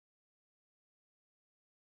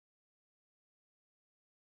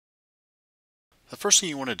The first thing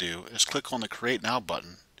you want to do is click on the Create Now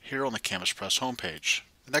button here on the Canvas Press homepage.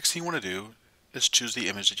 The next thing you want to do is choose the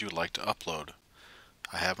image that you would like to upload.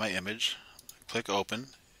 I have my image, click Open,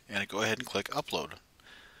 and go ahead and click Upload.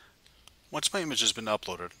 Once my image has been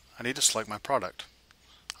uploaded, I need to select my product.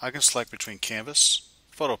 I can select between canvas,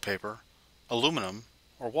 photo paper, aluminum,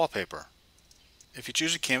 or wallpaper. If you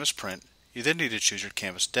choose a canvas print, you then need to choose your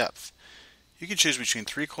canvas depth. You can choose between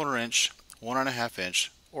 3/4 inch, 1.5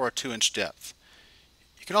 inch, or a 2-inch depth.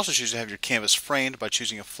 You can also choose to have your canvas framed by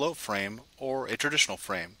choosing a float frame or a traditional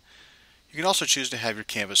frame. You can also choose to have your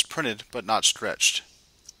canvas printed but not stretched.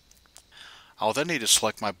 I'll then need to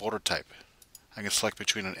select my border type. I can select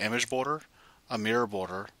between an image border, a mirror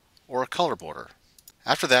border, or a color border.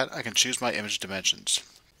 After that, I can choose my image dimensions.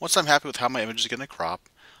 Once I'm happy with how my image is going to crop,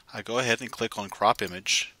 I go ahead and click on Crop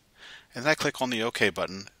Image, and then I click on the OK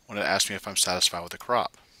button when it asks me if I'm satisfied with the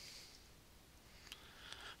crop.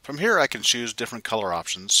 From here I can choose different color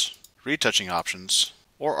options, retouching options,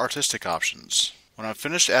 or artistic options. When I'm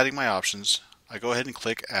finished adding my options, I go ahead and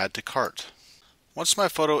click Add to Cart. Once my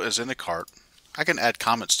photo is in the cart, I can add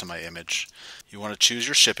comments to my image. You want to choose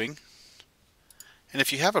your shipping, and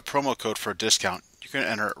if you have a promo code for a discount, you can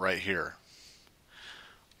enter it right here.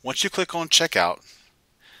 Once you click on Checkout,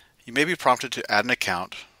 you may be prompted to add an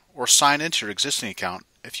account or sign into your existing account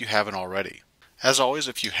if you haven't already. As always,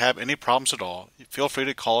 if you have any problems at all, feel free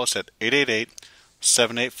to call us at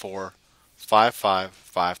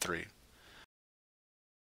 888-784-5553.